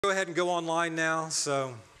Go ahead and go online now.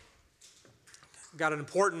 So, got an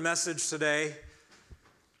important message today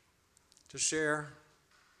to share.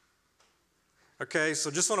 Okay, so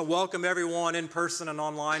just want to welcome everyone in person and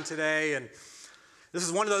online today. And this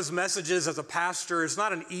is one of those messages as a pastor. It's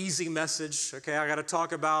not an easy message. Okay, I got to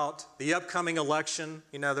talk about the upcoming election.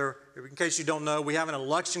 You know, in case you don't know, we have an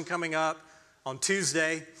election coming up on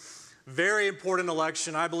Tuesday. Very important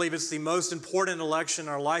election. I believe it's the most important election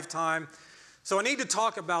in our lifetime. So I need to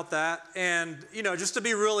talk about that. And, you know, just to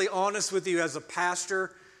be really honest with you as a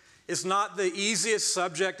pastor, it's not the easiest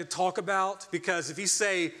subject to talk about, because if you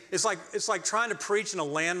say, it's like trying to preach in a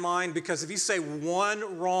landmine, because if you say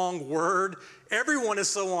one wrong word, everyone is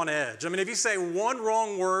so on edge. I mean, if you say one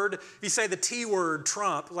wrong word, if you say the T word,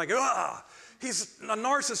 Trump, like, he's a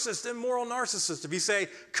narcissist, immoral narcissist. If you say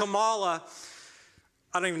Kamala,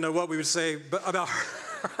 I don't even know what we would say about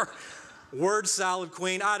her. Word salad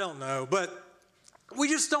queen, I don't know. But we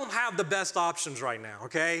just don't have the best options right now,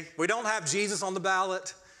 okay? We don't have Jesus on the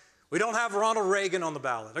ballot. We don't have Ronald Reagan on the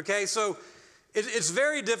ballot, okay? So it's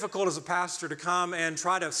very difficult as a pastor to come and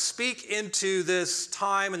try to speak into this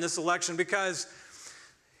time and this election because,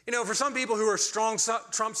 you know, for some people who are strong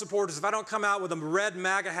Trump supporters, if I don't come out with a red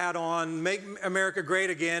MAGA hat on, make America great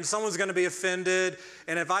again, someone's going to be offended.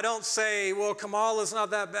 And if I don't say, well, Kamala's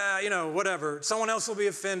not that bad, you know, whatever, someone else will be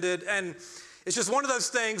offended. And it's just one of those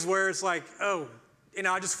things where it's like, oh, you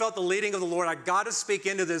know, I just felt the leading of the Lord. I got to speak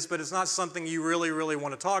into this, but it's not something you really, really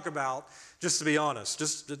want to talk about, just to be honest.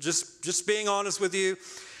 Just being honest with you.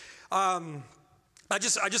 I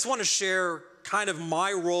just want to share kind of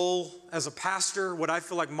my role as a pastor, what I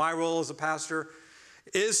feel like my role as a pastor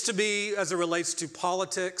is to be, as it relates to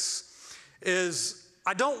politics, is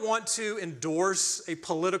I don't want to endorse a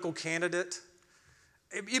political candidate.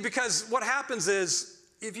 Because what happens is,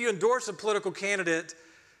 if you endorse a political candidate,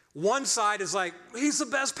 one side is like, he's the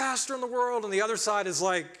best pastor in the world, and the other side is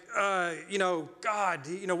like, you know, God,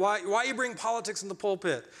 you know, why you bring politics in the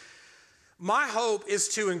pulpit? My hope is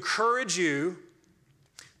to encourage you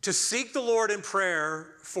to seek the Lord in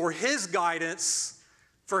prayer for His guidance,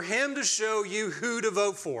 for Him to show you who to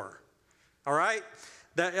vote for. All right?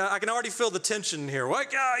 I can already feel the tension here.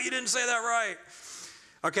 Like, you didn't say that right.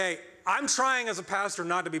 Okay, I'm trying as a pastor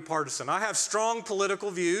not to be partisan. I have strong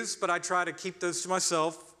political views, but I try to keep those to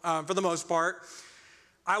myself for the most part.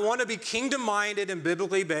 I want to be kingdom-minded and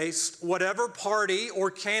biblically based. Whatever party or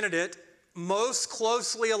candidate most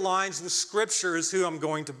closely aligns with Scripture is who I'm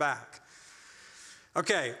going to back.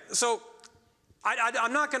 Okay, so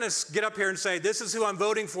I'm not going to get up here and say this is who I'm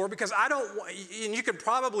voting for, because I don't, and you can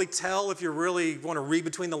probably tell if you really want to read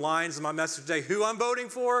between the lines in my message today who I'm voting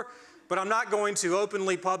for, but I'm not going to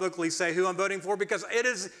openly, publicly say who I'm voting for, because it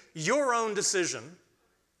is your own decision,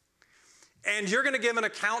 and you're going to give an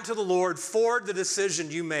account to the Lord for the decision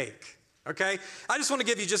you make, okay? I just want to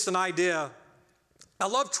give you just an idea. I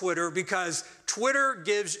love Twitter because Twitter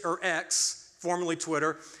gives, or X, formerly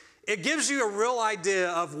Twitter, it gives you a real idea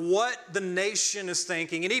of what the nation is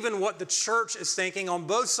thinking and even what the church is thinking on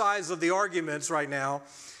both sides of the arguments right now.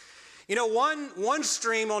 You know, one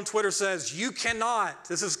stream on Twitter says, you cannot,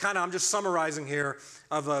 this is kind of, I'm just summarizing here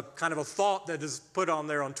of a kind of a thought that is put on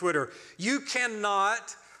there on Twitter. You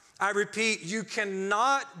cannot, I repeat, you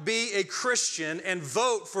cannot be a Christian and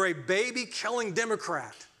vote for a baby-killing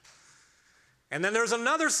Democrat. And then there's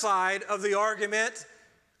another side of the argument.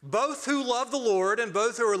 Both who love the Lord and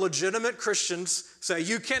both who are legitimate Christians say,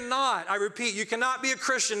 you cannot, I repeat, you cannot be a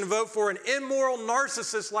Christian and vote for an immoral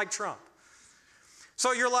narcissist like Trump.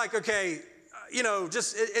 So you're like, okay, you know,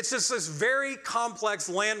 it's just this very complex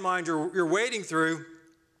landmine you're wading through.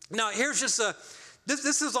 Now, here's just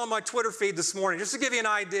this is on my Twitter feed this morning, just to give you an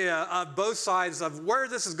idea of both sides of where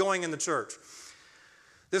this is going in the church.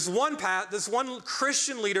 This one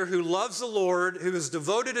Christian leader who loves the Lord, who is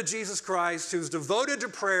devoted to Jesus Christ, who's devoted to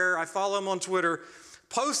prayer, I follow him on Twitter,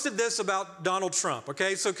 posted this about Donald Trump,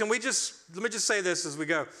 okay? So let me just say this as we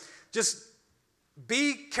go. Just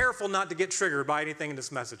be careful not to get triggered by anything in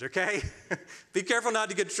this message, okay? Be careful not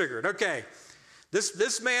to get triggered. Okay,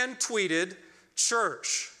 this man tweeted,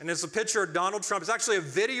 church, and it's a picture of Donald Trump. It's actually a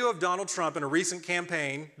video of Donald Trump in a recent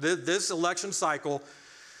campaign, this election cycle.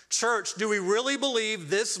 Church, do we really believe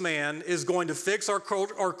this man is going to fix our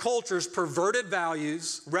culture's perverted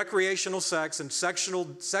values, recreational sex, and sexual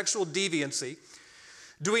deviancy?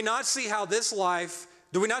 Do we not see how his life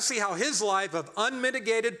of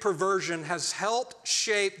unmitigated perversion has helped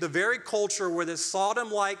shape the very culture where this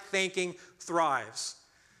Sodom-like thinking thrives?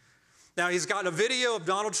 Now, he's got a video of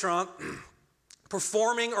Donald Trump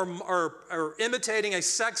performing or imitating a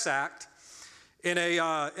sex act in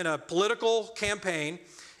a political campaign.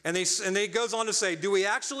 And he goes on to say, do we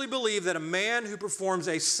actually believe that a man who performs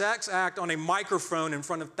a sex act on a microphone in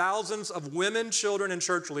front of thousands of women, children, and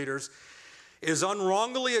church leaders is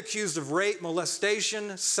unwrongly accused of rape,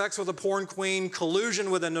 molestation, sex with a porn queen, collusion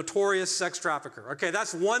with a notorious sex trafficker? Okay,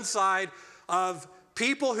 that's one side of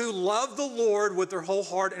people who love the Lord with their whole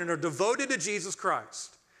heart and are devoted to Jesus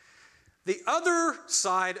Christ. The other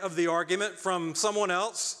side of the argument from someone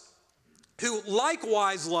else who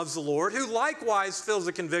likewise loves the Lord, who likewise feels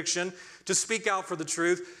a conviction to speak out for the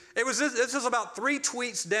truth. This is about 3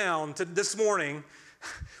 tweets down to this morning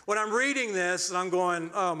when I'm reading this and I'm going,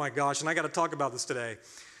 oh my gosh, and I got to talk about this today.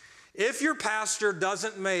 If your pastor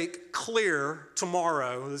doesn't make clear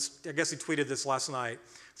tomorrow, I guess he tweeted this last night,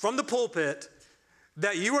 from the pulpit,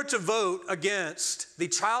 that you are to vote against the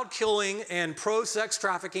child killing and pro-sex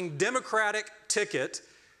trafficking Democratic ticket,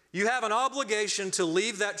 you have an obligation to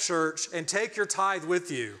leave that church and take your tithe with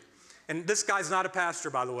you. And this guy's not a pastor,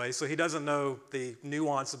 by the way, so he doesn't know the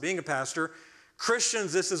nuance of being a pastor.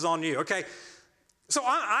 Christians, this is on you. Okay, so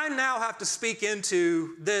I now have to speak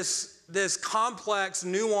into this complex,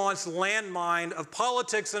 nuanced landmine of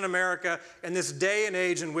politics in America in this day and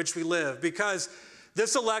age in which we live, because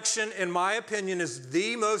this election, in my opinion, is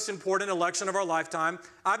the most important election of our lifetime.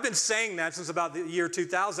 I've been saying that since about the year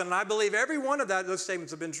 2000, and I believe every one of those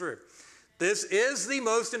statements have been true. This is the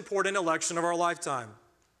most important election of our lifetime.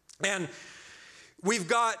 And we've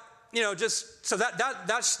got, so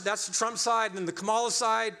that's the Trump side. And the Kamala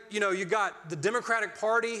side, you got the Democratic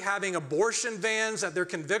Party having abortion bans at their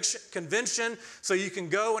convention, so you can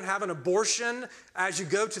go and have an abortion as you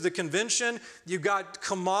go to the convention. You got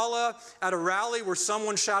Kamala at a rally where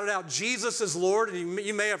someone shouted out, Jesus is Lord. And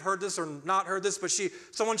you may have heard this or not heard this, but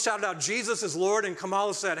someone shouted out, Jesus is Lord. And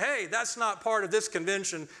Kamala said, hey, that's not part of this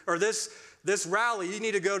convention or this rally. You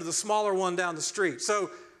need to go to the smaller one down the street. So,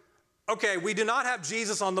 okay, we do not have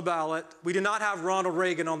Jesus on the ballot. We do not have Ronald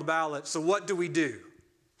Reagan on the ballot. So what do we do?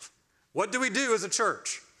 What do we do as a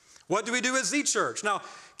church? What do we do as the church? Now,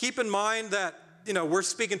 keep in mind that, we're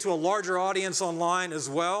speaking to a larger audience online as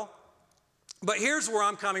well. But here's where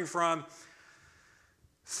I'm coming from.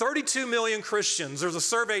 32 million Christians, there's a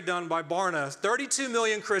survey done by Barna, 32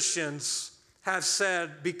 million Christians have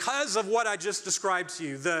said, because of what I just described to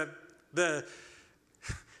you, the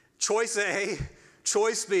choice A,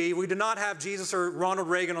 choice B, we do not have Jesus or Ronald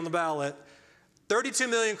Reagan on the ballot. 32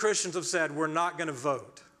 million Christians have said we're not going to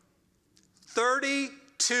vote.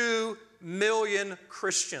 32 million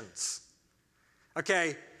Christians.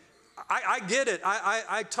 Okay, I get it.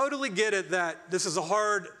 I totally get it that this is a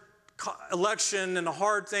hard election and a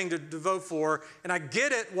hard thing to vote for, and I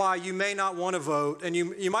get it why you may not want to vote, and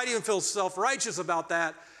you might even feel self-righteous about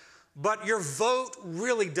that, but your vote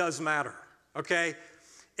really does matter, okay?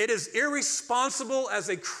 It is irresponsible as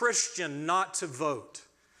a Christian not to vote.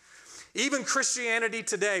 Even Christianity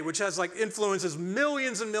Today, which has influences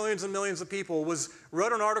millions and millions and millions of people,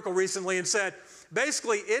 wrote an article recently and said,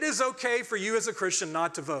 basically, it is okay for you as a Christian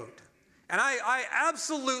not to vote. And I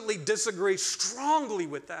absolutely disagree strongly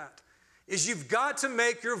with that. You've got to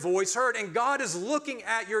make your voice heard, and God is looking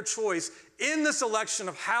at your choice in this election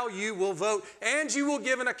of how you will vote, and you will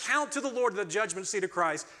give an account to the Lord at the judgment seat of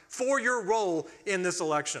Christ for your role in this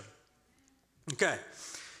election. Okay,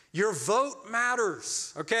 your vote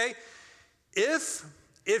matters, okay?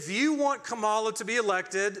 If you want Kamala to be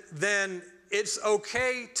elected, then it's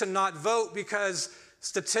okay to not vote, because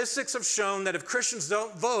statistics have shown that if Christians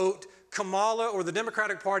don't vote, Kamala or the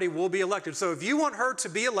Democratic Party will be elected. So if you want her to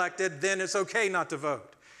be elected, then it's okay not to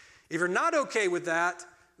vote. If you're not okay with that,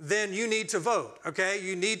 then you need to vote, okay?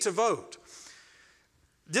 You need to vote.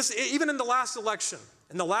 Even in the last election,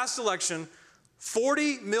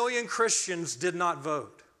 40 million Christians did not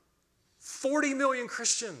vote. 40 million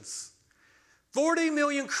Christians. 40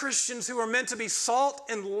 million Christians who are meant to be salt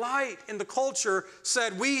and light in the culture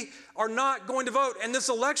said, we are not going to vote. And this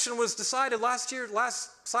election was decided last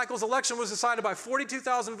cycle's election was decided by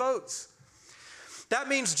 42,000 votes. That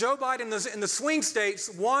means Joe Biden in the swing states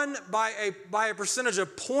won by a percentage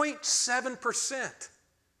of 0.7%.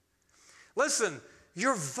 Listen,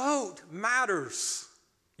 your vote matters.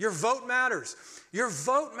 Your vote matters. Your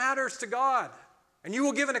vote matters to God. And you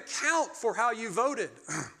will give an account for how you voted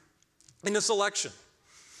in this election.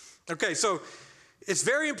 Okay, so it's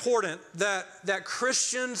very important that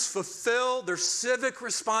Christians fulfill their civic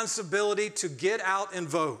responsibility to get out and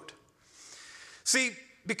vote. See,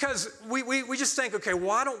 because we just think, okay,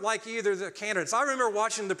 well, I don't like either of the candidates. I remember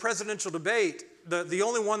watching the presidential debate, the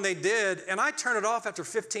only one they did, and I turned it off after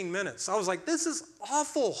 15 minutes. I was like, this is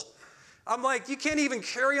awful. I'm like, you can't even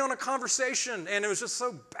carry on a conversation, and it was just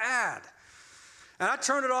so bad. And I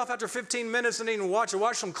turned it off after 15 minutes and didn't even watch it. I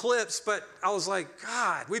watched some clips, but I was like,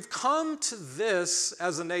 God, we've come to this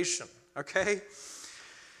as a nation, okay?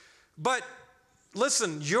 But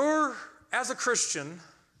listen, as a Christian,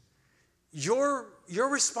 you're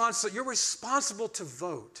responsible to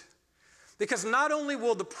vote. Because not only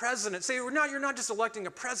will the president, you're not just electing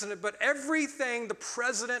a president, but everything the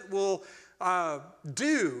president will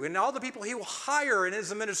do and all the people he will hire in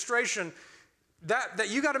his administration, that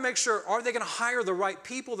you got to make sure, are they going to hire the right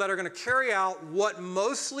people that are going to carry out what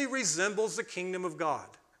mostly resembles the kingdom of God?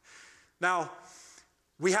 Now,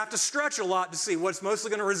 we have to stretch a lot to see what's mostly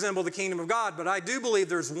going to resemble the kingdom of God, but I do believe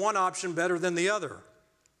there's one option better than the other.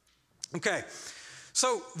 Okay,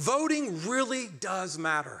 so voting really does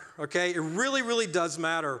matter, okay? It really, really does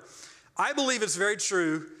matter. I believe it's very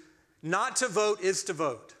true. Not to vote is to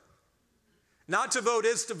vote. Not to vote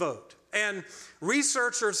is to vote. And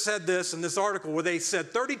researchers said this in this article where they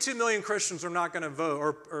said 32 million Christians are not going to vote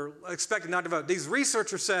or expected not to vote. These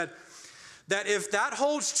researchers said that if that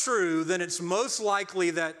holds true, then it's most likely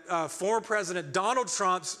that former President Donald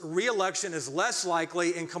Trump's reelection is less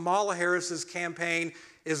likely and Kamala Harris's campaign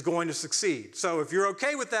is going to succeed. So if you're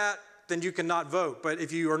okay with that, then you cannot vote. But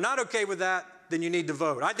if you are not okay with that, then you need to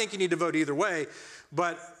vote. I think you need to vote either way,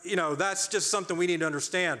 but that's just something we need to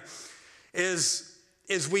understand is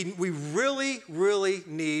we really, really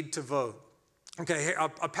need to vote. Okay,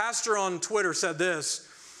 a pastor on Twitter said this.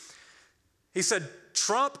 He said,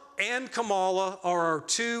 Trump and Kamala are our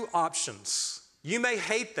two options. You may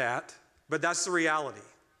hate that, but that's the reality.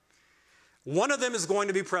 One of them is going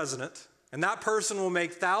to be president, and that person will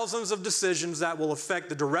make thousands of decisions that will affect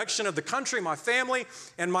the direction of the country, my family,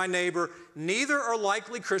 and my neighbor. Neither are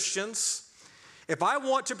likely Christians. If I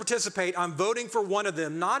want to participate, I'm voting for one of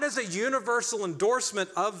them, not as a universal endorsement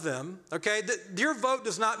of them, okay? Your vote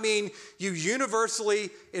does not mean you universally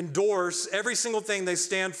endorse every single thing they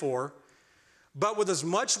stand for, but with as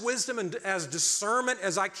much wisdom and as discernment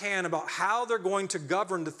as I can about how they're going to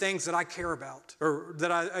govern the things that I care about, or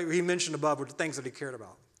that he mentioned above were the things that he cared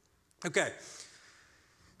about. Okay,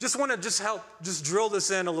 just want to help drill this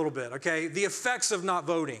in a little bit, okay? The effects of not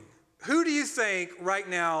voting. Who do you think right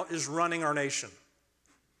now is running our nation?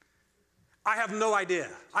 I have no idea.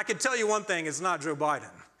 I can tell you one thing, it's not Joe Biden.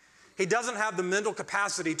 He doesn't have the mental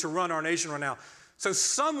capacity to run our nation right now. So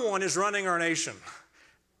someone is running our nation.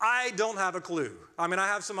 I don't have a clue. I mean, I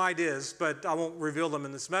have some ideas, but I won't reveal them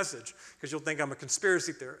in this message because you'll think I'm a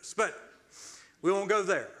conspiracy theorist. But we won't go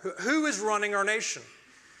there. Who is running our nation?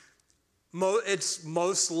 It's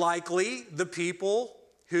most likely the people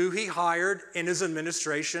who he hired in his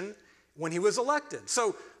administration when he was elected.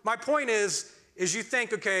 So my point is you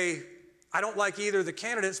think, okay, I don't like either of the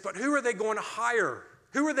candidates, but who are they going to hire?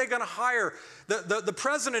 Who are they going to hire? The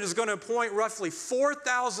president is going to appoint roughly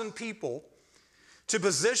 4,000 people to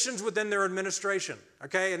positions within their administration,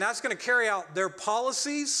 okay? And that's going to carry out their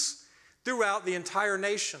policies throughout the entire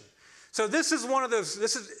nation. So this is one of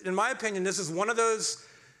those, in my opinion, this is one of those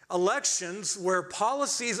elections where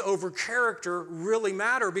policies over character really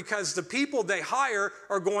matter because the people they hire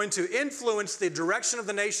are going to influence the direction of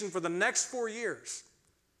the nation for the next 4 years,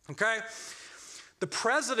 okay? The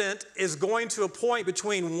president is going to appoint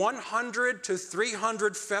between 100 to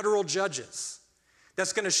 300 federal judges.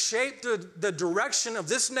 That's going to shape the direction of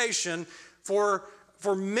this nation for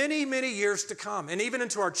many, many years to come, and even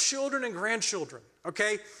into our children and grandchildren,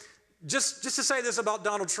 okay? Just to say this about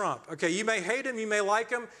Donald Trump, okay? You may hate him, you may like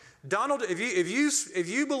him. Donald, if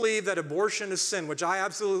you believe that abortion is sin, which I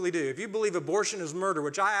absolutely do, if you believe abortion is murder,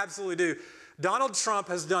 which I absolutely do, Donald Trump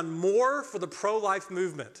has done more for the pro-life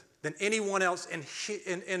movement than anyone else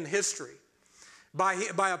in history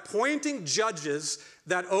by appointing judges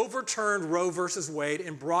that overturned Roe versus Wade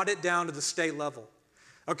and brought it down to the state level.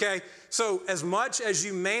 Okay, so as much as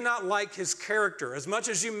you may not like his character, as much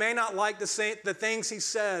as you may not like the things he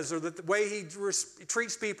says or the way he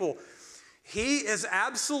treats people, he is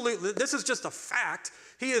absolutely, this is just a fact,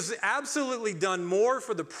 he has absolutely done more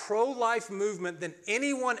for the pro-life movement than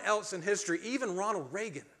anyone else in history, even Ronald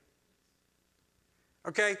Reagan.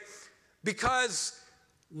 Okay, because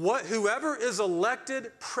whoever is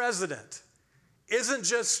elected president isn't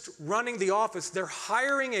just running the office, they're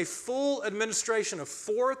hiring a full administration of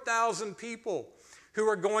 4,000 people who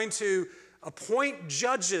are going to appoint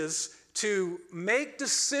judges to make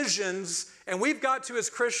decisions, and we've got to, as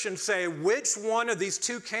Christians, say which one of these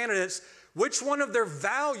two candidates, which one of their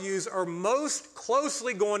values are most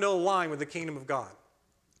closely going to align with the kingdom of God.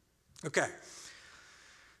 Okay.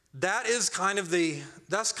 That's kind of the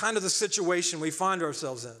situation we find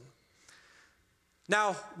ourselves in.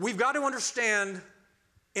 Now, we've got to understand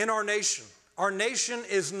in our nation, our nation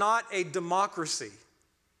is not a democracy.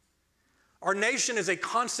 Our nation is a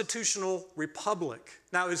constitutional republic.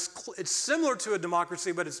 Now, it's similar to a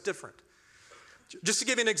democracy, but it's different. Just to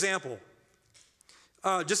give you an example,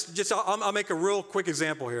 I'll make a real quick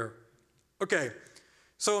example here. Okay,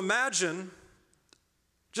 so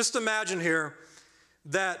just imagine here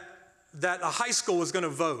that a high school was going to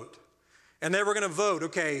vote, and they were going to vote,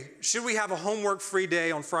 okay, should we have a homework-free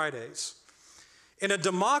day on Fridays? In a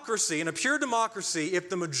democracy, in a pure democracy, if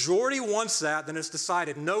the majority wants that, then it's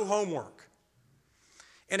decided, no homework.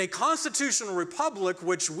 In a constitutional republic,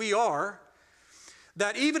 which we are,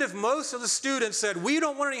 that even if most of the students said, we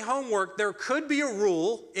don't want any homework, there could be a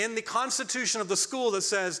rule in the constitution of the school that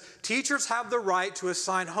says teachers have the right to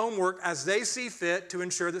assign homework as they see fit to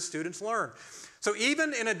ensure that students learn. So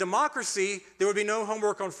even in a democracy, there would be no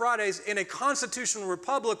homework on Fridays. In a constitutional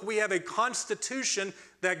republic, we have a constitution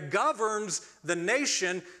that governs the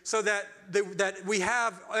nation so that we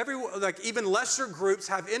have even lesser groups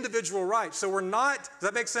have individual rights. So we're not, does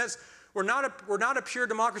that make sense? We're not a pure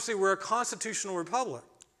democracy, we're a constitutional republic.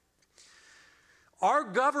 Our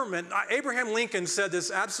government, Abraham Lincoln said this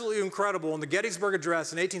absolutely incredible in the Gettysburg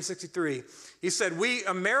Address in 1863. He said,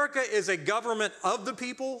 America is a government of the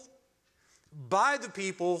people, by the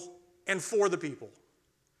people, and for the people.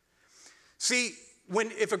 See,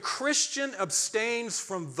 if a Christian abstains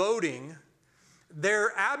from voting,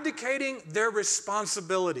 they're abdicating their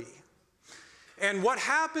responsibility. And what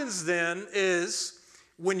happens then is,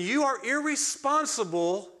 when you are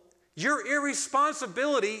irresponsible, your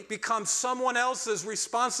irresponsibility becomes someone else's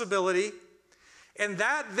responsibility, and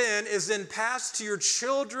that then is then passed to your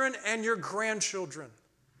children and your grandchildren.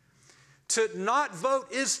 To not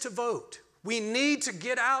vote is to vote. We need to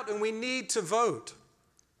get out and we need to vote.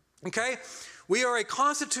 Okay? We are a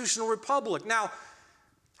constitutional republic. Now,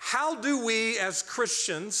 how do we as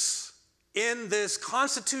Christians in this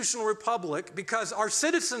constitutional republic, because our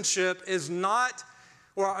citizenship is not,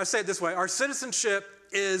 or I say it this way, our citizenship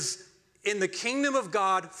is in the kingdom of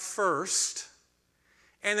God first,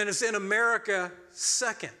 and then it's in America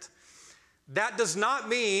second. That does not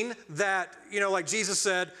mean that, like Jesus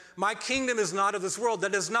said, my kingdom is not of this world.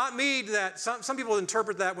 That does not mean that, some people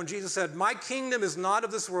interpret that when Jesus said, my kingdom is not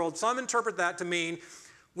of this world. Some interpret that to mean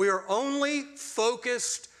we are only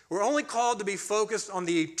focused, we're only called to be focused on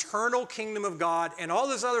the eternal kingdom of God, and all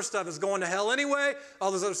this other stuff is going to hell anyway.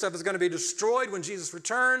 All this other stuff is going to be destroyed when Jesus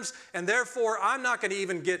returns, and therefore I'm not going to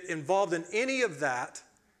even get involved in any of that.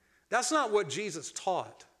 That's not what Jesus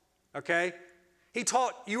taught, okay? He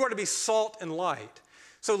taught you are to be salt and light.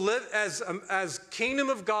 So live as kingdom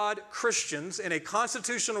of God Christians in a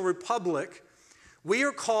constitutional republic, we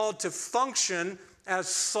are called to function as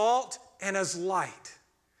salt and as light.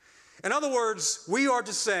 In other words, we are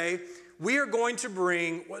to say, we are going to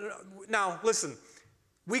bring, now listen,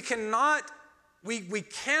 we cannot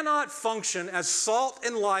function as salt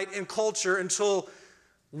and light in culture until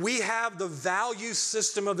we have the value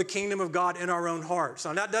system of the kingdom of God in our own hearts.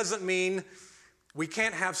 Now that doesn't mean we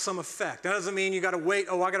can't have some effect. That doesn't mean you got to wait,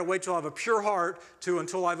 I got to wait till I have a pure heart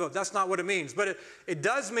until I vote. That's not what it means. But it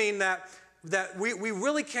does mean that we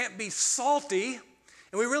really can't be salty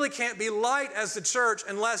and we really can't be light as the church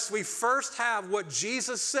unless we first have what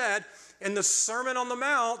Jesus said in the Sermon on the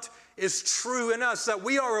Mount is true in us, that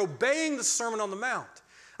we are obeying the Sermon on the Mount.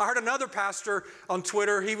 I heard another pastor on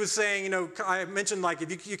Twitter, he was saying, I mentioned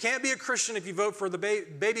if you can't be a Christian if you vote for the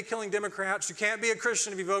baby-killing Democrats, you can't be a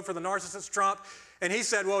Christian if you vote for the narcissist Trump, and he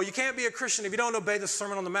said, well, you can't be a Christian if you don't obey the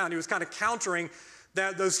Sermon on the Mount. He was kind of countering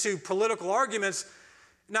those two political arguments.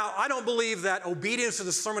 Now, I don't believe that obedience to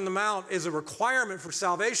the Sermon on the Mount is a requirement for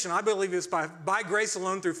salvation. I believe it's by grace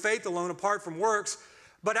alone, through faith alone, apart from works.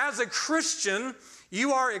 But as a Christian,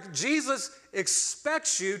 Jesus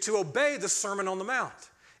expects you to obey the Sermon on the Mount.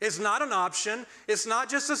 It's not an option. It's not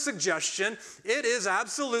just a suggestion. It is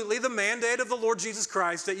absolutely the mandate of the Lord Jesus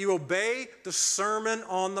Christ that you obey the Sermon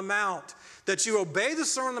on the Mount, that you obey the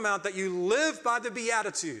Sermon on the Mount, that you live by the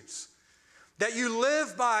Beatitudes, that you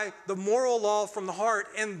live by the moral law from the heart,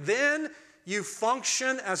 and then you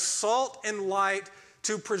function as salt and light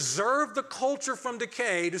to preserve the culture from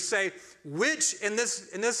decay, to say which in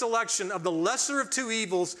this election of the lesser of two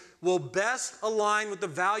evils will best align with the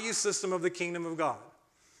value system of the kingdom of God.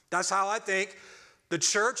 That's how I think the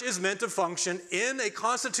church is meant to function in a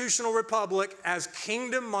constitutional republic as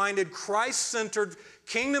kingdom-minded, Christ-centered,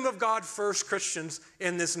 kingdom of God first Christians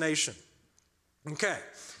in this nation. Okay,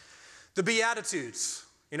 the Beatitudes,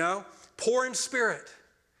 poor in spirit,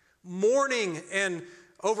 mourning and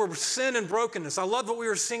over sin and brokenness. I love what we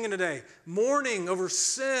were singing today. Mourning over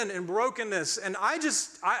sin and brokenness. And I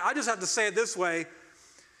just have to say it this way.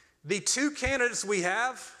 The two candidates we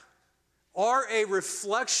have are a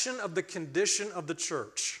reflection of the condition of the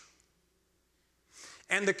church.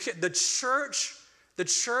 And the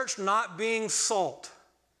church not being salt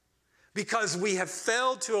because we have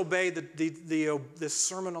failed to obey the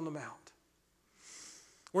Sermon on the Mount.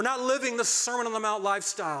 We're not living the Sermon on the Mount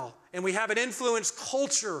lifestyle, and we haven't influenced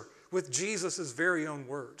culture with Jesus' very own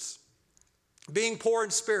words. Being poor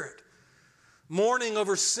in spirit, mourning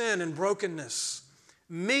over sin and brokenness,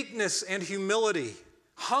 meekness and humility,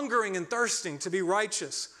 hungering and thirsting to be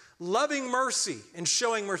righteous, loving mercy and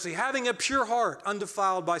showing mercy, having a pure heart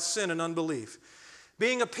undefiled by sin and unbelief,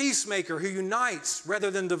 being a peacemaker who unites rather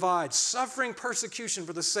than divides, suffering persecution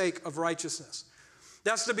for the sake of righteousness.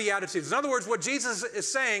 That's the Beatitudes. In other words, what Jesus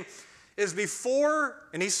is saying is before,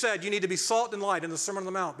 and he said you need to be salt and light in the Sermon on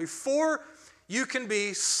the Mount, before you can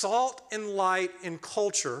be salt and light in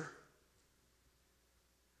culture,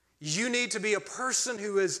 you need to be a person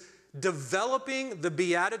who is developing the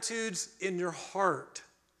Beatitudes in your heart.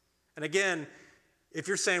 And again, if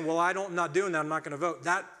you're saying, well, I'm not doing that, I'm not going to vote.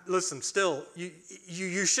 Listen, still,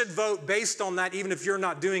 you should vote based on that even if you're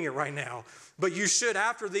not doing it right now. But you should,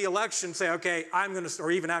 after the election, say, okay,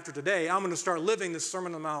 or even after today, I'm going to start living this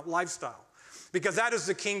Sermon on the Mount lifestyle. Because that is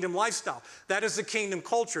the kingdom lifestyle. That is the kingdom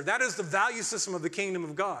culture. That is the value system of the kingdom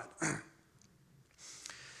of God.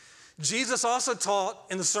 Jesus also taught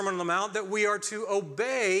in the Sermon on the Mount that we are to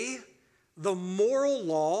obey the moral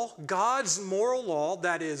law, God's moral law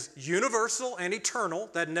that is universal and eternal,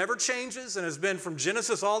 that never changes and has been from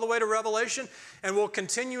Genesis all the way to Revelation and will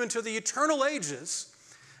continue into the eternal ages.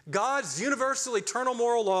 God's universal, eternal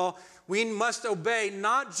moral law, we must obey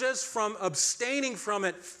not just from abstaining from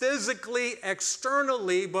it physically,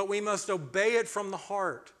 externally, but we must obey it from the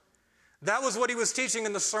heart. That was what he was teaching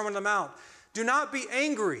in the Sermon on the Mount. Do not be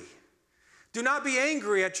angry. Do not be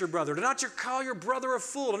angry at your brother. Do not call your brother a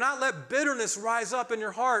fool. Do not let bitterness rise up in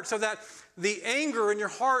your heart so that the anger in your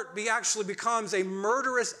heart actually becomes a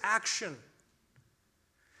murderous action.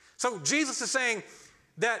 So Jesus is saying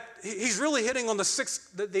that he's really hitting on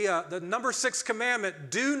the number 6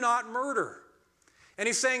 commandment, do not murder. And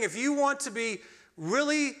he's saying if you want to be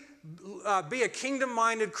a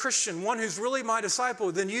kingdom-minded Christian, one who's really my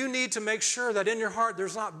disciple, then you need to make sure that in your heart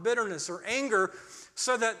there's not bitterness or anger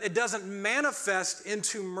so that it doesn't manifest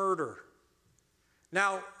into murder.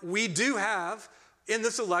 Now, we do have in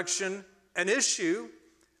this election an issue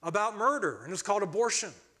about murder, and it's called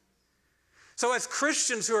abortion. So as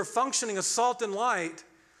Christians who are functioning as salt and light,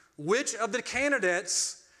 which of the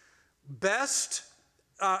candidates best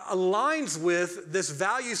aligns with this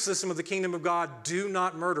value system of the kingdom of God? Do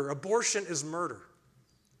not murder. Abortion is murder.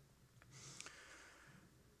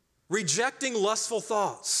 Rejecting lustful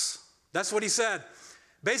thoughts. That's what he said.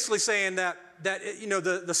 Basically saying that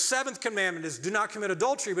the 7th commandment is do not commit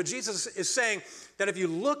adultery, but Jesus is saying that if you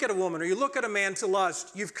look at a woman or you look at a man to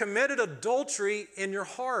lust, you've committed adultery in your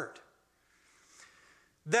heart.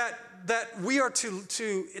 That we are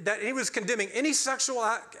that he was condemning any sexual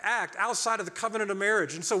act outside of the covenant of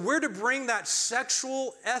marriage. And so we're to bring that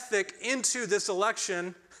sexual ethic into this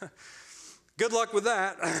election. Good luck with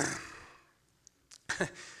that.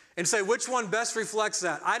 And say which one best reflects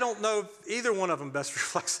that. I don't know if either one of them best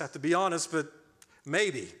reflects that, to be honest, but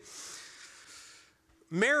maybe.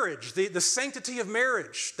 Marriage, the sanctity of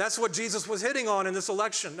marriage. That's what Jesus was hitting on in this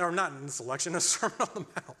election. Or not in this election, a Sermon on the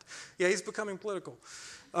Mount. Yeah, he's becoming political.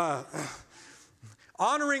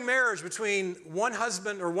 Honoring marriage between one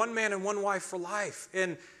husband or one man and one wife for life.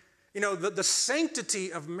 And, the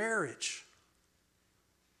sanctity of marriage.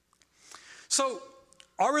 So,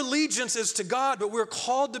 our allegiance is to God, but we're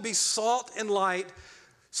called to be salt and light.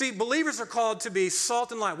 See, believers are called to be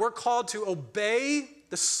salt and light. We're called to obey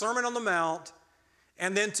the Sermon on the Mount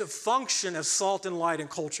and then to function as salt and light in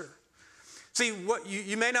culture. See, what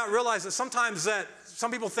you may not realize that sometimes that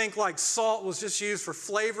some people think like salt was just used for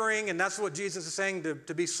flavoring, and that's what Jesus is saying,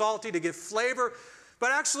 to be salty, to give flavor.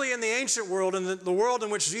 But actually in the ancient world, in the world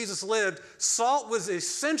in which Jesus lived, salt was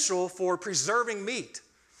essential for preserving meat.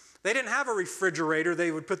 They didn't have a refrigerator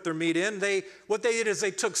they would put their meat in. What they did is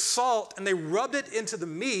they took salt and they rubbed it into the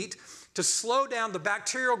meat to slow down the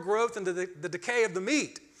bacterial growth and the decay of the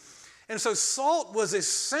meat. And so salt was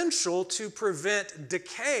essential to prevent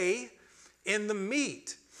decay in the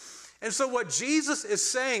meat. And so what Jesus is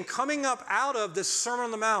saying, coming up out of this Sermon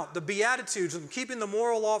on the Mount, the Beatitudes and keeping the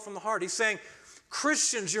moral law from the heart, he's saying,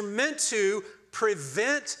 Christians, you're meant to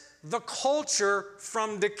prevent the culture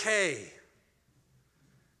from decay.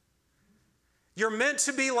 You're meant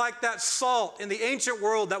to be like that salt in the ancient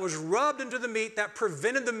world that was rubbed into the meat that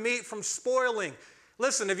prevented the meat from spoiling.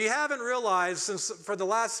 listen, if you haven't realized, since for the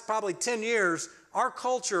last probably 10 years, our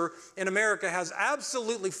culture in America has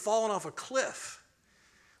absolutely fallen off a cliff.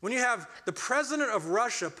 When you have the president of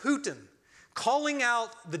Russia, Putin, calling out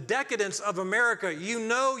the decadence of America, you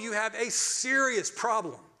know you have a serious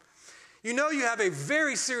problem. You know you have a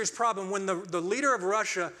very serious problem when the leader of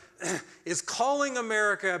Russia is calling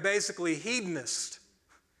America basically hedonist.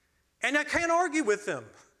 And I can't argue with them.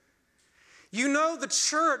 You know the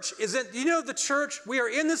church we are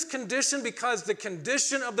in this condition because the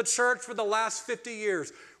condition of the church for the last 50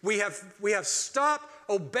 years. We have stopped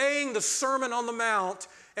obeying the Sermon on the Mount,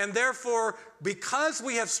 and therefore, because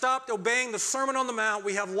we have stopped obeying the Sermon on the Mount,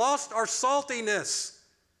 we have lost our saltiness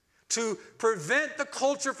to prevent the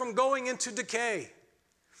culture from going into decay.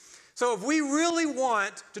 So if we really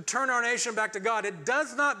want to turn our nation back to God, it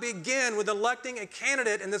does not begin with electing a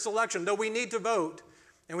candidate in this election, though we need to vote.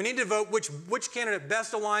 And we need to vote which candidate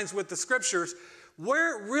best aligns with the Scriptures.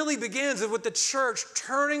 Where it really begins is with the church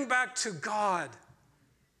turning back to God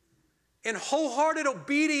in wholehearted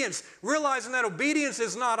obedience, realizing that obedience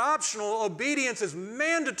is not optional. Obedience is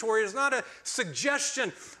mandatory. It's not a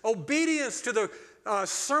suggestion. Obedience to the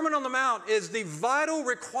Sermon on the Mount is the vital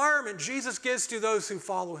requirement Jesus gives to those who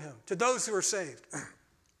follow him, to those who are saved.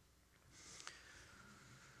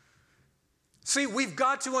 See, we've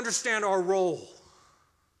got to understand our role.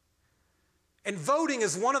 And voting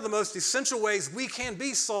is one of the most essential ways we can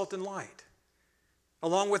be salt and light,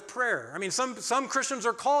 along with prayer. I mean, some Christians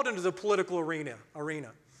are called into the political arena.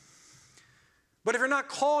 But if you're not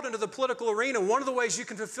called into the political arena, one of the ways you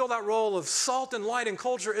can fulfill that role of salt and light in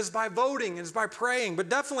culture is by voting, is by praying. But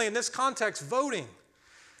definitely in this context, voting.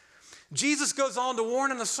 Jesus goes on to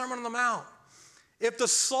warn in the Sermon on the Mount, if the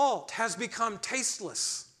salt has become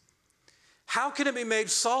tasteless, how can it be made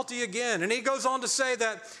salty again? And he goes on to say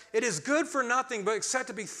that it is good for nothing but except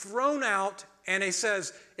to be thrown out, and he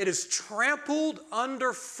says, it is trampled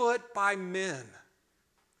underfoot by men.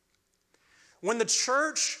 When the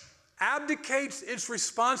church abdicates its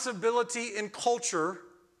responsibility in culture,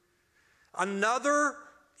 another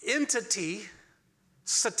entity,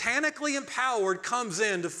 satanically empowered, comes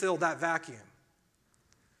in to fill that vacuum.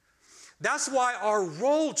 That's why our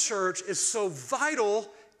role, church, is so vital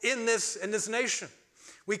in this nation.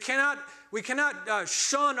 We cannot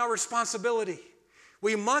shun our responsibility.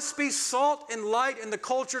 We must be salt and light in the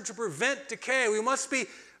culture to prevent decay. We must be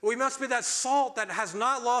that salt that has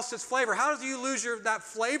not lost its flavor. How do you lose that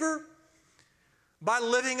flavor? By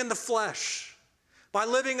living in the flesh, by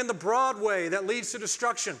living in the broad way that leads to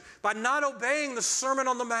destruction, by not obeying the Sermon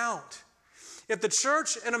on the Mount. If the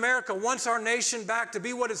church in America wants our nation back to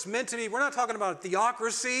be what it's meant to be, we're not talking about a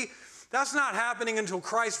theocracy. That's not happening until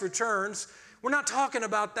Christ returns. We're not talking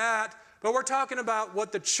about that, but we're talking about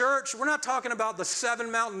what the church, we're not talking about the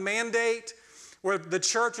 7 mountain mandate where the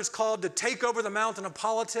church is called to take over the mountain of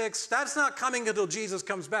politics. That's not coming until Jesus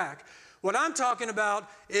comes back. What I'm talking about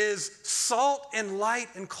is salt and light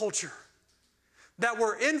in culture. That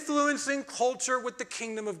we're influencing culture with the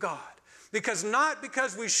kingdom of God. Not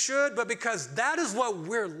because we should, but because that is what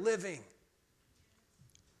we're living.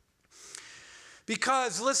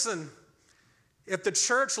 Because, listen, if the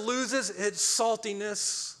church loses its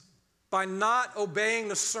saltiness by not obeying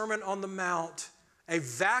the Sermon on the Mount, a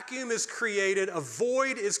vacuum is created, a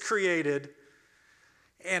void is created,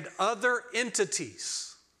 and other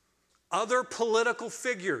entities, other political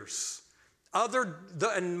figures,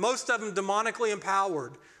 and most of them demonically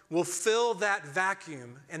empowered, will fill that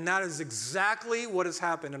vacuum. And that is exactly what has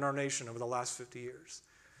happened in our nation over the last 50 years.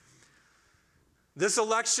 This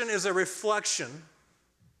election is a reflection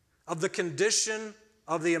of the condition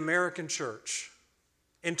of the American church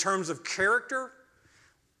in terms of character,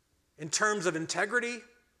 in terms of integrity.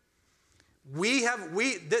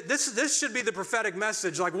 This should be the prophetic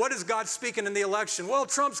message. Like, what is God speaking in the election? Well,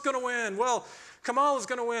 Trump's going to win. Well, Kamala's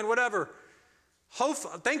going to win, whatever.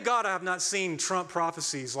 Thank God I have not seen Trump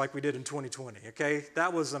prophecies like we did in 2020, okay?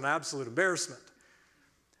 That was an absolute embarrassment.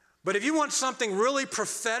 But if you want something really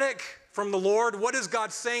prophetic from the Lord, what is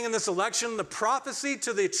God saying in this election? The prophecy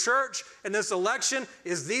to the church in this election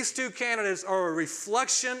is these 2 candidates are a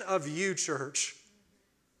reflection of you, church.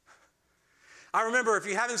 I remember, if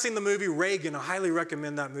you haven't seen the movie Reagan, I highly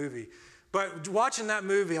recommend that movie. But watching that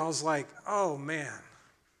movie, I was like, oh man.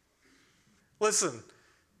 Listen,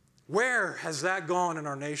 where has that gone in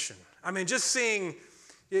our nation? I mean, just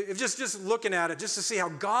looking at it, just to see how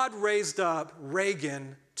God raised up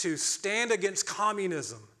Reagan to stand against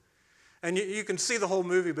communism. And you can see the whole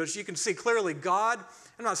movie, but you can see clearly God,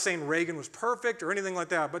 I'm not saying Reagan was perfect or anything like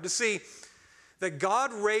that, but to see that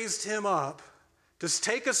God raised him up to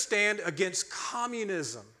take a stand against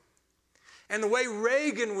communism. and the way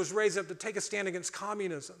Reagan was raised up to take a stand against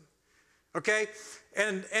communism. Okay?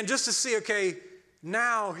 And just to see, okay,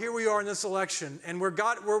 now here we are in this election, and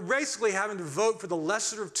we're basically having to vote for the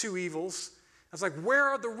lesser of two evils. It's like, where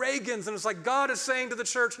are the Reagans? And it's like God is saying to the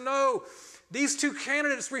church, no, these two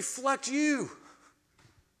candidates reflect you,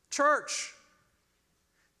 church.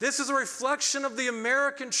 This is a reflection of the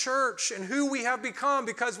American church and who we have become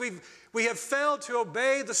because we have failed to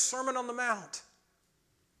obey the Sermon on the Mount.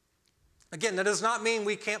 Again, that does not mean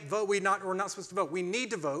we can't vote. We're not supposed to vote. We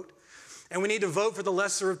need to vote, and we need to vote for the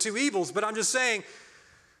lesser of two evils. But I'm just saying,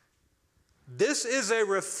 this is a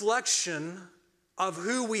reflection of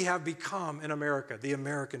who we have become in America, the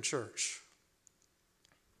American church.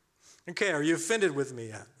 Okay, are you offended with me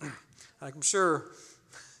yet? I'm sure.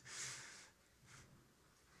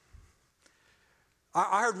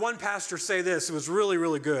 I heard one pastor say this. It was really,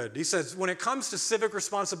 really good. He says, when it comes to civic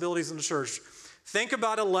responsibilities in the church, think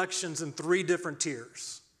about elections in three different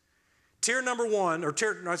tiers. Tier number one,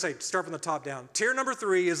 start from the top down. Tier number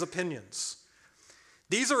 3 is opinions.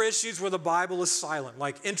 These are issues where the Bible is silent,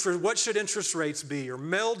 like what should interest rates be, or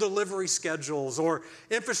mail delivery schedules, or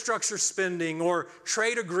infrastructure spending, or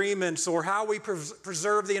trade agreements, or how we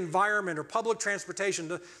preserve the environment, or public transportation.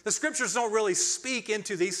 The scriptures don't really speak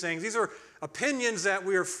into these things. These are opinions that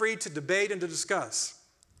we are free to debate and to discuss.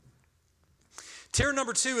 Tier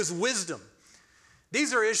number 2 is wisdom.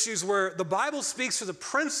 These are issues where the Bible speaks to the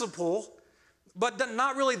principle, but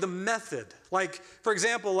not really the method. Like, for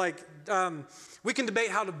example, we can debate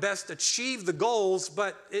how to best achieve the goals,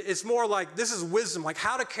 but it's more like this is wisdom, like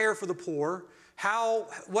how to care for the poor, how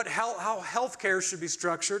health care should be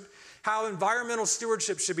structured, how environmental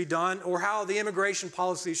stewardship should be done, or how the immigration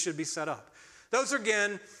policy should be set up. Those are,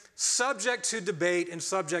 again, subject to debate and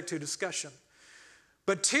subject to discussion.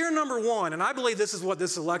 But tier number 1, and I believe this is what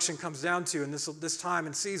this election comes down to in this time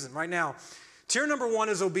and season right now, tier number 1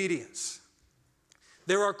 is obedience.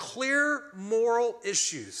 There are clear moral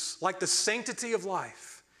issues like the sanctity of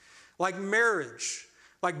life, like marriage,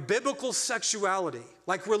 like biblical sexuality,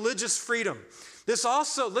 like religious freedom. This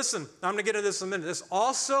also, listen, I'm going to get into this in a minute. This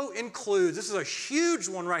also includes, this is a huge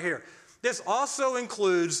one right here. This also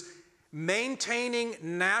includes maintaining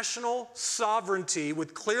national sovereignty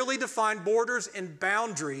with clearly defined borders and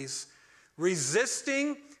boundaries,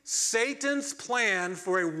 resisting Satan's plan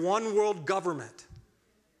for a one-world government.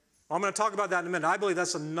 I'm going to talk about that in a minute. I believe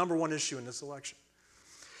that's the number 1 issue in this election.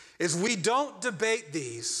 Is we don't debate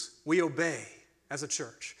these, we obey as a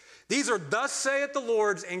church. These are thus saith the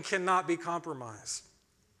Lord and cannot be compromised.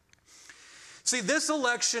 See, this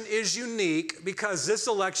election is unique because this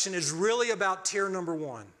election is really about tier number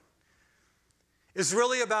 1. It's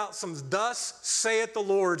really about some thus saith the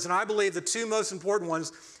Lord, and I believe the 2 most important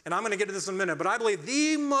ones, and I'm going to get to this in a minute, but I believe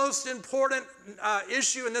the most important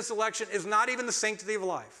issue in this election is not even the sanctity of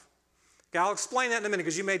life. Okay, I'll explain that in a minute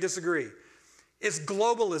because you may disagree. It's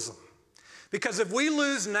globalism. Because if we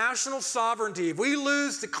lose national sovereignty, if we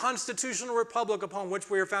lose the constitutional republic upon which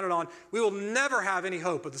we are founded on, we will never have any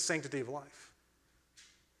hope of the sanctity of life.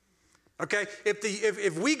 Okay?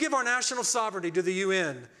 If we give our national sovereignty to the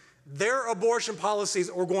UN, their abortion policies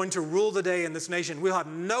are going to rule the day in this nation. We'll have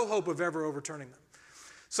no hope of ever overturning them.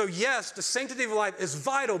 So yes, the sanctity of life is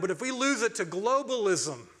vital, but if we lose it to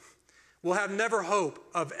globalism, we'll have never hope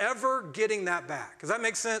of ever getting that back. Does that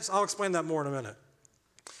make sense? I'll explain that more in a minute.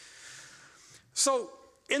 So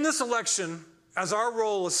in this election, as our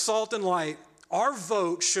role as salt and light, our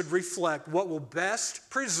vote should reflect what will best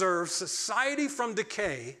preserve society from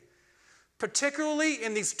decay, particularly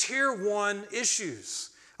in these tier 1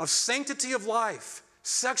 issues of sanctity of life,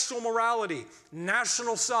 sexual morality,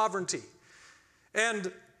 national sovereignty.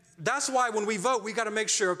 And that's why when we vote, we got to make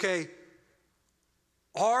sure, okay,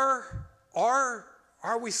 are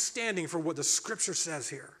we standing for what the scripture says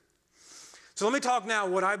here? So let me talk now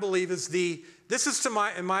what I believe is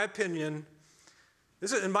in my opinion,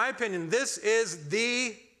 this is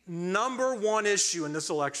the number 1 issue in this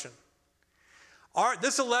election.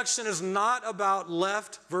 This election is not about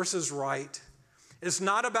left versus right. It's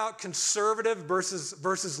not about conservative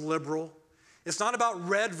versus liberal. It's not about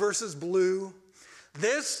red versus blue.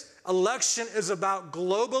 This election is about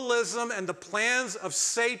globalism and the plans of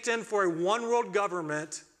Satan for a one-world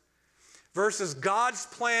government versus God's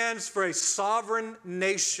plans for a sovereign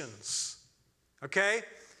nations. Okay?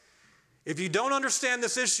 If you don't understand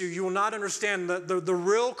this issue, you will not understand the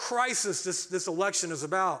real crisis this election is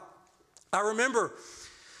about. I remember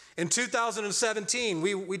in 2017,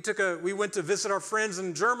 we went to visit our friends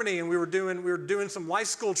in Germany, and we were doing some life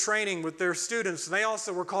school training with their students, and they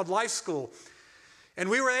also were called life school. And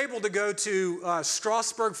we were able to go to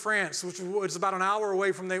Strasbourg, France, which was about an hour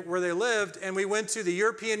away from where they lived. And we went to the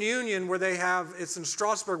European Union where it's in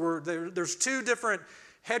Strasbourg, where there's two different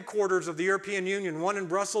headquarters of the European Union, one in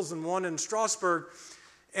Brussels and one in Strasbourg.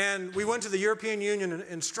 And we went to the European Union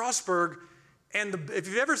in Strasbourg. And if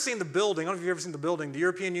you've ever seen the building, I don't know if you've ever seen the building, the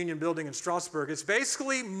European Union building in Strasbourg, it's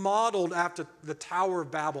basically modeled after the Tower of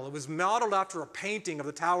Babel. It was modeled after a painting of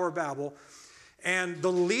the Tower of Babel. And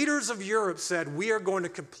the leaders of Europe said, we are going to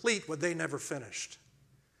complete what they never finished.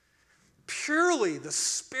 Purely the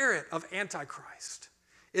spirit of Antichrist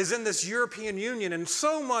is in this European Union, and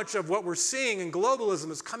so much of what we're seeing in globalism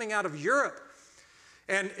is coming out of Europe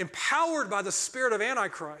and empowered by the spirit of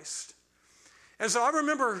Antichrist. And so I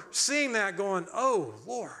remember seeing that going, oh,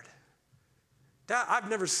 Lord, I've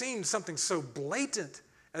never seen something so blatant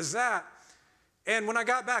as that. And when I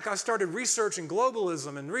got back, I started researching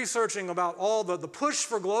globalism and researching about all the push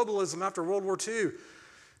for globalism after World War II.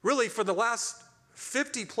 Really, for the last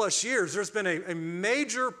 50 plus years, there's been a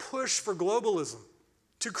major push for globalism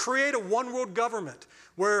to create a one world government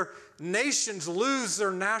where nations lose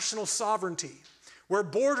their national sovereignty, where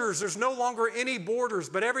there's no longer any borders,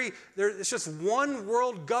 but it's just one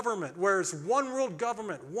world government, where it's one world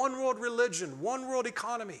government, one world religion, one world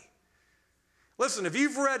economy. Listen, if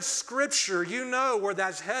you've read Scripture, you know where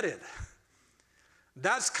that's headed.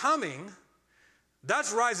 That's coming.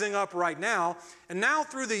 That's rising up right now. And now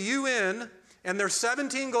through the UN and their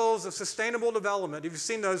 17 goals of sustainable development, if you've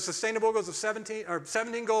seen those 17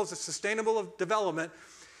 goals of sustainable development,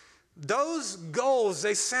 those goals,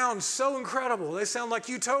 they sound so incredible. They sound like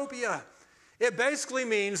utopia. It basically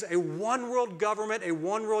means a one world government, a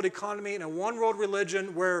one world economy, and a one world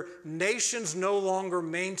religion where nations no longer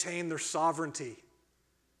maintain their sovereignty.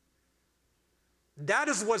 That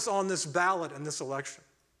is what's on this ballot in this election.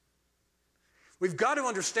 We've got to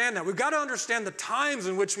understand that. We've got to understand the times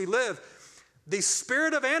in which we live. The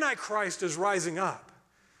spirit of Antichrist is rising up.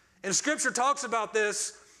 And Scripture talks about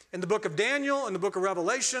this in the book of Daniel and the book of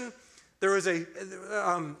Revelation. There is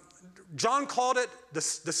John called it the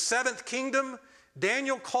seventh kingdom.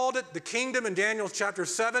 Daniel called it the kingdom in Daniel chapter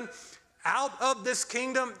 7. Out of this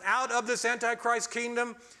kingdom, out of this Antichrist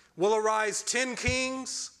kingdom, will arise 10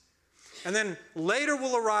 kings. And then later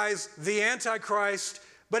will arise the Antichrist.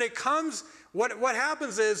 But it comes, what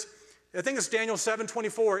happens is, I think it's Daniel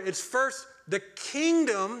 7:24. It's first the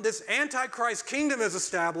kingdom, this Antichrist kingdom is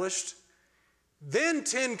established. Then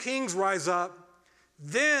 10 kings rise up.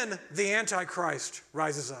 Then the Antichrist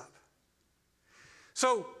rises up.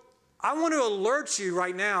 So I want to alert you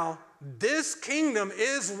right now, this kingdom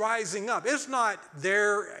is rising up. It's not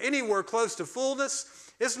there anywhere close to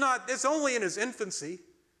fullness. It's only in its infancy.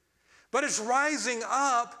 But it's rising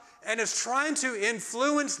up and it's trying to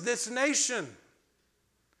influence this nation.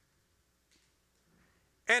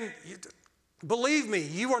 And believe me,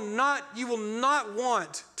 you will not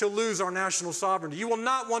want to lose our national sovereignty. You will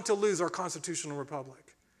not want to lose our constitutional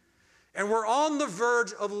republic. And we're on the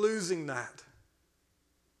verge of losing that.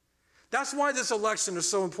 That's why this election is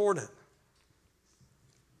so important.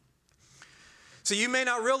 So you may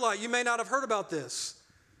not realize, you may not have heard about this,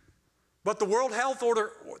 but the World Health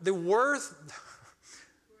Order,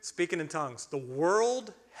 speaking in tongues, the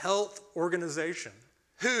World Health Organization,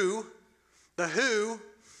 the WHO,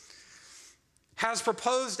 has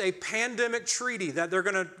proposed a pandemic treaty that they're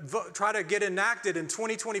going to try to get enacted in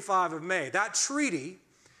 2025 of May. That treaty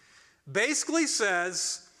basically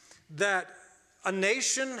says that a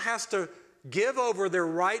nation has to give over their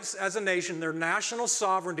rights as a nation, their national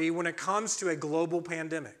sovereignty, when it comes to a global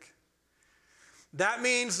pandemic. That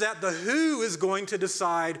means that the WHO is going to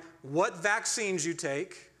decide what vaccines you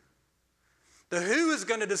take. The WHO is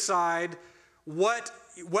going to decide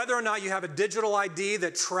whether or not you have a digital ID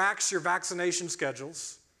that tracks your vaccination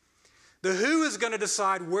schedules. The WHO is going to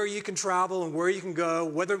decide where you can travel and where you can go,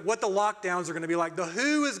 what the lockdowns are going to be like. The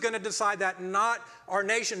WHO is going to decide that, not our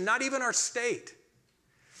nation, not even our state.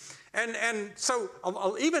 And so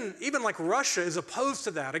even like Russia is opposed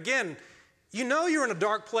to that. Again, you know you're in a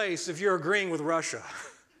dark place if you're agreeing with Russia.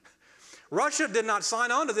 Russia did not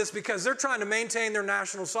sign on to this because they're trying to maintain their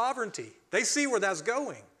national sovereignty. They see where that's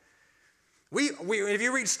going. If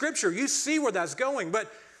you read Scripture, you see where that's going.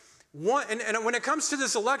 But and when it comes to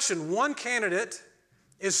this election, one candidate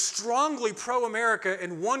is strongly pro-America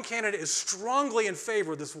and one candidate is strongly in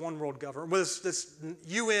favor of this one world government, with this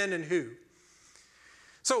UN and WHO.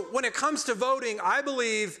 So when it comes to voting, I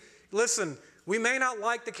believe, listen, we may not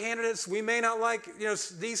like the candidates, we may not like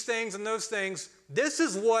these things and those things. This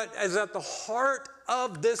is what is at the heart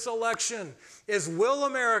of this election, is will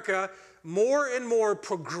America more and more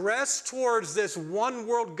progress towards this one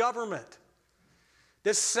world government?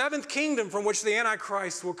 this seventh kingdom from which the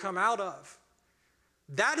Antichrist will come out of,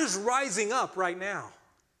 that is rising up right now.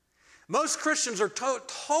 Most Christians are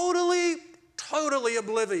totally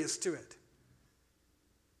oblivious to it.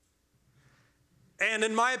 And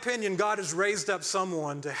in my opinion, God has raised up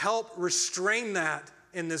someone to help restrain that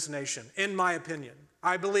in this nation, in my opinion.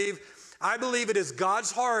 I believe it is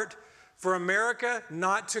God's heart for America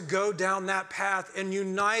not to go down that path and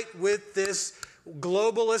unite with this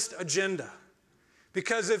globalist agenda.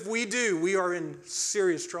 Because if we do, we are in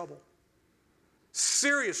serious trouble.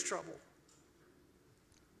 Serious trouble.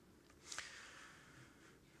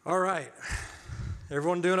 All right.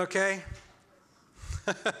 Everyone doing okay?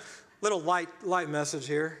 Little light message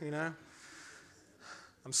here, you know.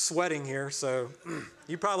 I'm sweating here, so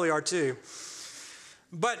you probably are too.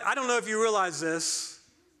 But I don't know if you realize this,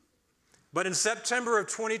 but in September of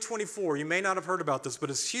 2024, you may not have heard about this, but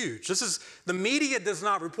it's huge. The media does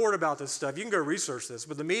not report about this stuff. You can go research this,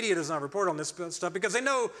 but the media does not report on this stuff because they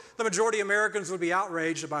know the majority of Americans would be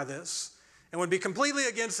outraged by this and would be completely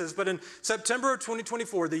against this. But in September of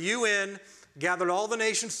 2024, the UN gathered all the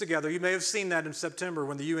nations together. You may have seen that in September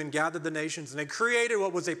when the UN gathered the nations, and they created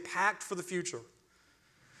what was a pact for the future.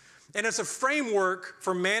 And it's a framework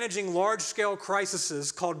for managing large-scale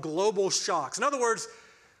crises called global shocks. In other words,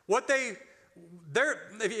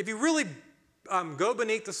 if you really go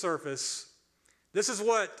beneath the surface, this is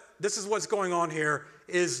what's going on here,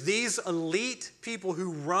 is these elite people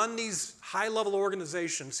who run these high-level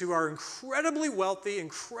organizations who are incredibly wealthy,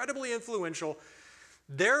 incredibly influential,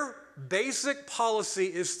 their basic policy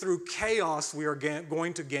is through chaos we are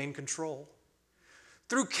going to gain control.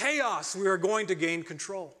 Through chaos we are going to gain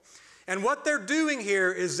control. And what they're doing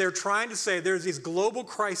here is they're trying to say there's these global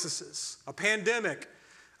crises, a pandemic,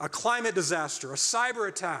 a climate disaster, a cyber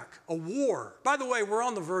attack, a war. By the way, we're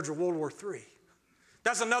on the verge of World War III.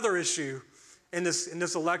 That's another issue in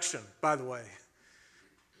this election, by the way.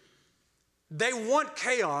 They want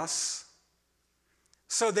chaos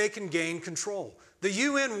so they can gain control. The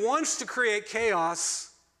UN wants to create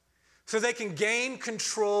chaos so they can gain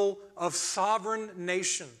control of sovereign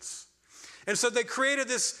nations. And so they created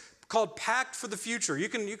this called Pact for the Future. You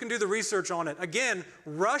can do the research on it. Again,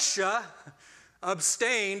 Russia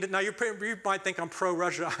abstained. Now, you might think I'm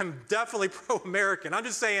pro-Russia. I'm definitely pro-American. I'm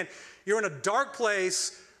just saying you're in a dark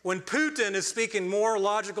place when Putin is speaking more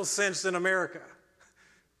logical sense than America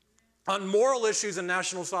on moral issues and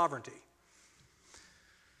national sovereignty.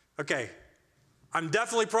 Okay, I'm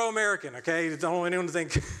definitely pro-American, okay? Don't want anyone to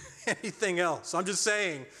think anything else. I'm just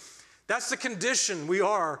saying that's the condition we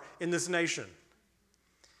are in this nation.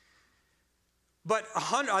 But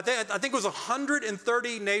I think it was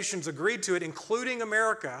 130 nations agreed to it, including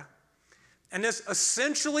America. And this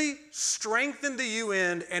essentially strengthened the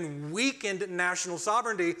UN and weakened national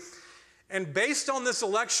sovereignty. And based on this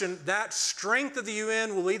election, that strength of the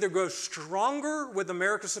UN will either grow stronger with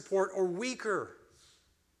America's support or weaker.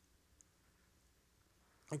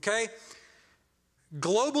 Okay?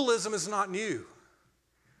 Globalism is not new.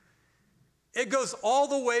 It goes all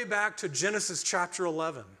the way back to Genesis chapter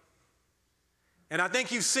 11. And I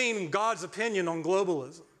think you've seen God's opinion on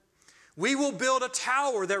globalism. We will build a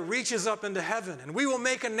tower that reaches up into heaven, and we will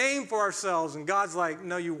make a name for ourselves. And God's like,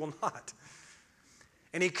 no, you will not.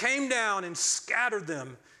 And he came down and scattered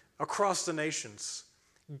them across the nations.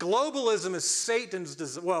 Globalism is Satan's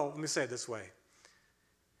desire. Well, let me say it this way.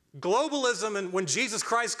 Globalism, and when Jesus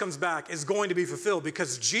Christ comes back, is going to be fulfilled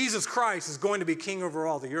because Jesus Christ is going to be king over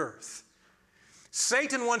all the earth.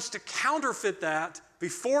 Satan wants to counterfeit that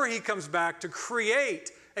before he comes back to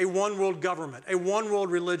create a one-world government, a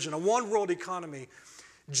one-world religion, a one-world economy.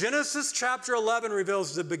 Genesis chapter 11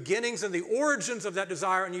 reveals the beginnings and the origins of that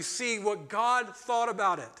desire, and you see what God thought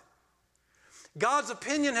about it. God's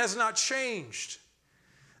opinion has not changed.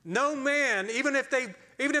 No man, even if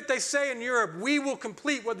they say in Europe, we will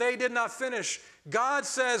complete what they did not finish, God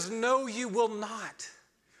says, no, you will not.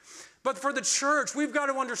 But for the church, we've got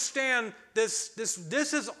to understand this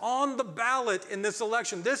is on the ballot in this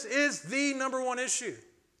election. This is the number one issue.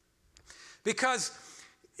 Because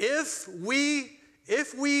if we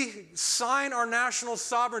sign our national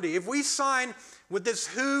sovereignty, if we sign with this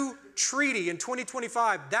WHO treaty in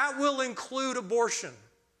 2025, that will include abortion.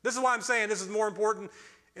 This is why I'm saying this is more important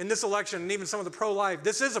in this election and even some of the pro-life.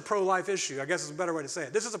 This is a pro-life issue. I guess is a better way to say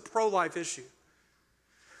it. This is a pro-life issue.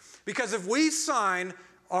 Because if we sign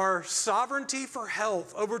our sovereignty for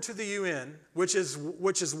health over to the UN, which is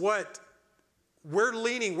what we're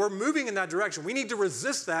moving in that direction. We need to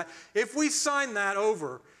resist that. If we sign that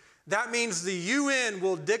over, that means the UN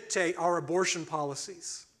will dictate our abortion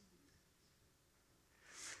policies.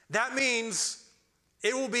 That means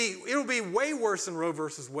it'll be way worse than Roe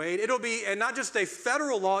versus Wade. It'll be, and not just a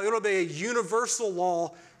federal law, it'll be a universal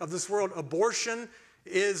law of this world. Abortion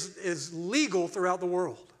is legal throughout the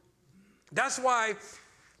world. That's why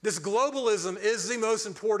this globalism is the most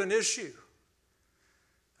important issue.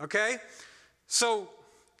 Okay? So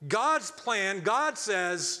God's plan, God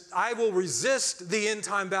says, I will resist the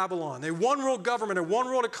end-time Babylon. A one-world government, a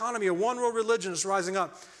one-world economy, a one-world religion is rising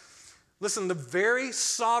up. Listen, the very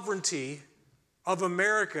sovereignty of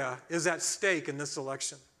America is at stake in this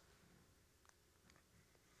election.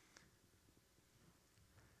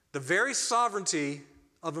 The very sovereignty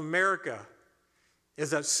of America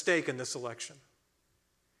is at stake in this election.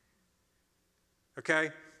 Okay?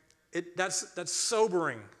 That's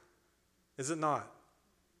sobering, is it not?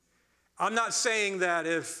 I'm not saying that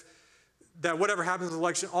that whatever happens in the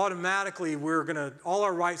election, automatically all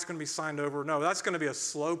our rights are going to be signed over. No, that's going to be a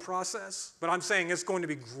slow process. But I'm saying it's going to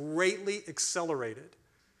be greatly accelerated.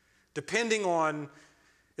 It's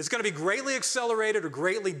going to be greatly accelerated or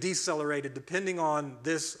greatly decelerated depending on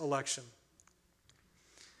this election.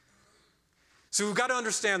 So we've got to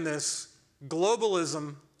understand this.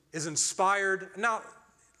 Globalism is inspired. Now,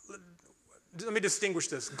 let me distinguish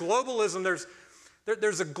this. Globalism, there's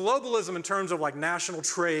a globalism in terms of like national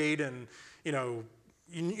trade and,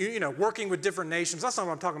 working with different nations. That's not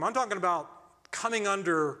what I'm talking about. I'm talking about coming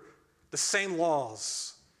under the same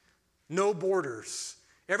laws, no borders.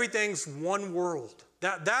 Everything's one world.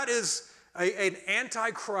 That is an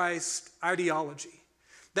antichrist ideology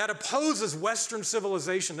that opposes Western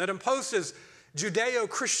civilization, that opposes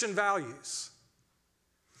Judeo-Christian values.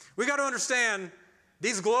 We got to understand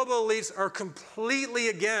these global elites are completely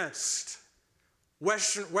against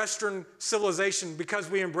Western civilization because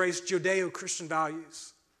we embrace Judeo-Christian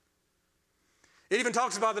values. It even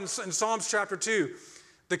talks about in Psalms chapter 2,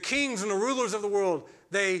 the kings and the rulers of the world,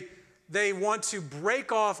 they want to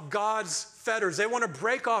break off God's fetters. They want to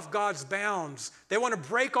break off God's bounds. They want to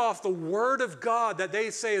break off the word of God that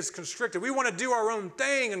they say is constricted. We want to do our own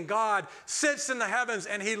thing, and God sits in the heavens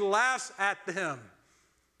and he laughs at them.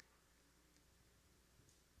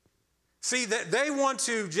 See, they want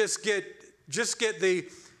to just get the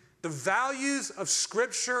values of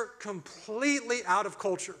Scripture completely out of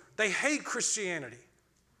culture. They hate Christianity.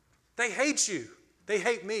 They hate you. They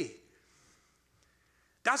hate me.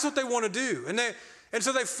 That's what they want to do. And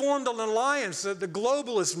so they formed an alliance, the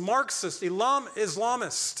globalist, Marxist,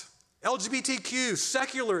 Islamist, LGBTQ,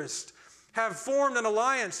 secularists have formed an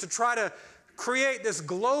alliance to try to create this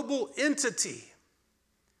global entity.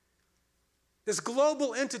 This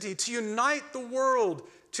global entity to unite the world,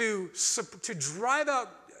 to drive out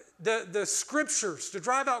the Scriptures, to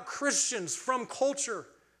drive out Christians from culture.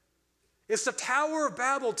 It's the Tower of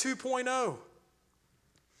Babel 2.0.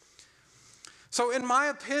 So in my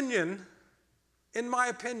opinion,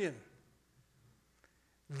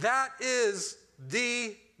 that is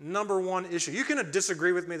the number one issue. You can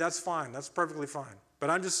disagree with me, that's fine, that's perfectly fine. But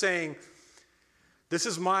I'm just saying, this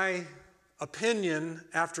is my opinion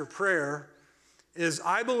after prayer, is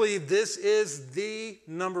I believe this is the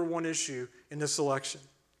number one issue in this election.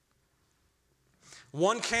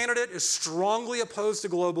 One candidate is strongly opposed to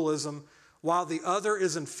globalism, while the other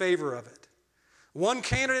is in favor of it. One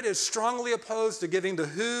candidate is strongly opposed to giving the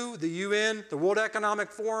WHO, the UN, the World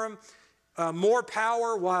Economic Forum, more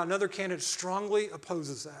power, while another candidate strongly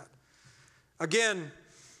opposes that. Again,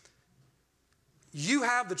 you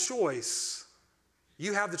have the choice.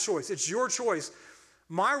 You have the choice. It's your choice.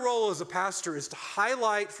 My role as a pastor is to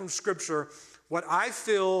highlight from Scripture what I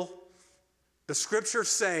feel the Scriptures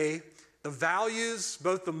say, the values,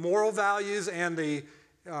 both the moral values and the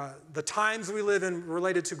times we live in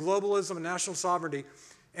related to globalism and national sovereignty.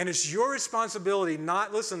 And it's your responsibility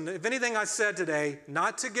if anything I said today,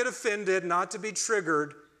 not to get offended, not to be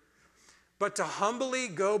triggered, but to humbly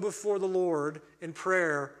go before the Lord in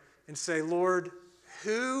prayer and say, Lord,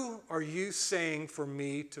 who are you saying for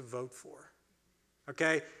me to vote for?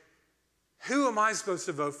 Okay? Who am I supposed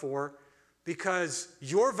to vote for? Because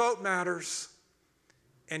your vote matters,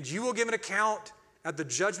 and you will give an account at the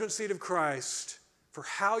judgment seat of Christ for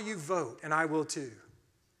how you vote, and I will too.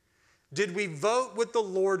 Did we vote with the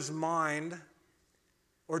Lord's mind,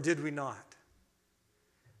 or did we not?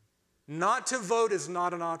 Not to vote is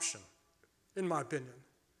not an option, in my opinion.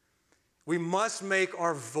 We must make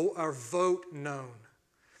our vote known.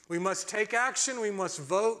 We must take action, we must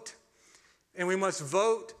vote, and we must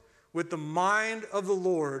vote with the mind of the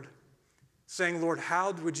Lord, saying, Lord,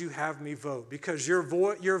 how would you have me vote? Because your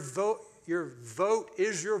vote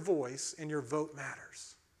is your voice, and your vote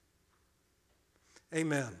matters.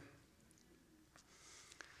 Amen.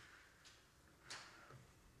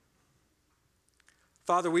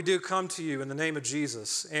 Father, we do come to you in the name of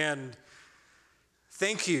Jesus, and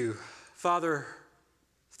thank you, Father.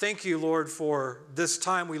 Thank you, Lord, for this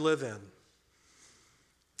time we live in.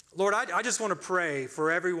 Lord, I just want to pray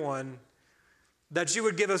for everyone that you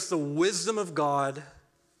would give us the wisdom of God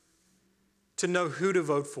to know who to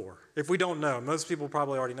vote for. If we don't know, most people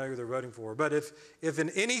probably already know who they're voting for. But if in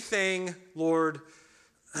anything, Lord,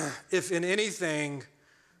 if in anything,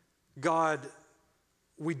 God,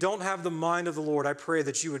 we don't have the mind of the Lord, I pray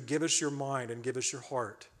that you would give us your mind and give us your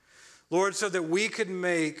heart. Lord, so that we could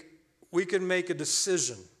make a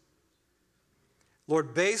decision,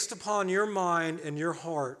 Lord, based upon your mind and your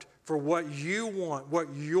heart for what you want,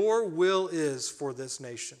 what your will is for this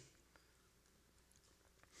nation.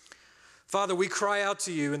 Father, we cry out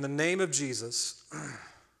to you in the name of Jesus,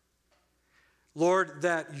 Lord,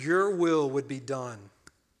 that your will would be done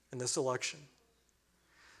in this election.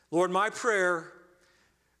 Lord, my prayer,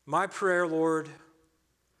 Lord,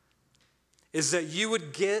 is that you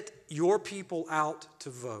would get your people out to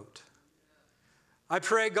vote. I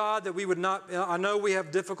pray, God, that we would not, I know we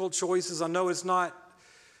have difficult choices. I know it's not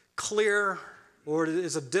clear, Lord, it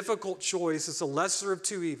is a difficult choice. It's a lesser of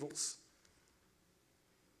two evils.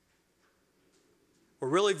 We're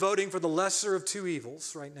really voting for the lesser of two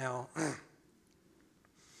evils right now.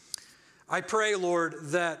 I pray, Lord,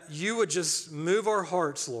 that you would just move our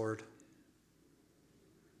hearts, Lord.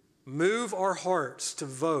 Move our hearts to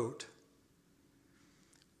vote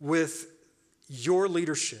with your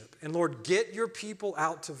leadership. And Lord, get your people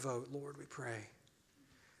out to vote, Lord, we pray.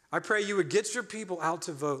 I pray you would get your people out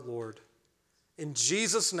to vote, Lord, in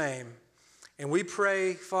Jesus' name. And we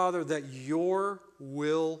pray, Father, that your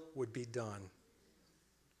will would be done.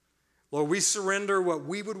 Lord, we surrender what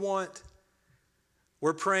we would want.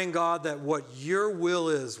 We're praying, God, that what your will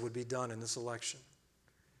is would be done in this election.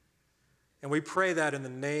 And we pray that in the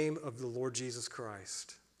name of the Lord Jesus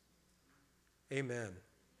Christ. Amen.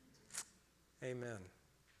 Amen.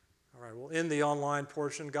 All right, we'll end the online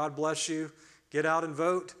portion. God bless you. Get out and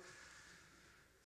vote.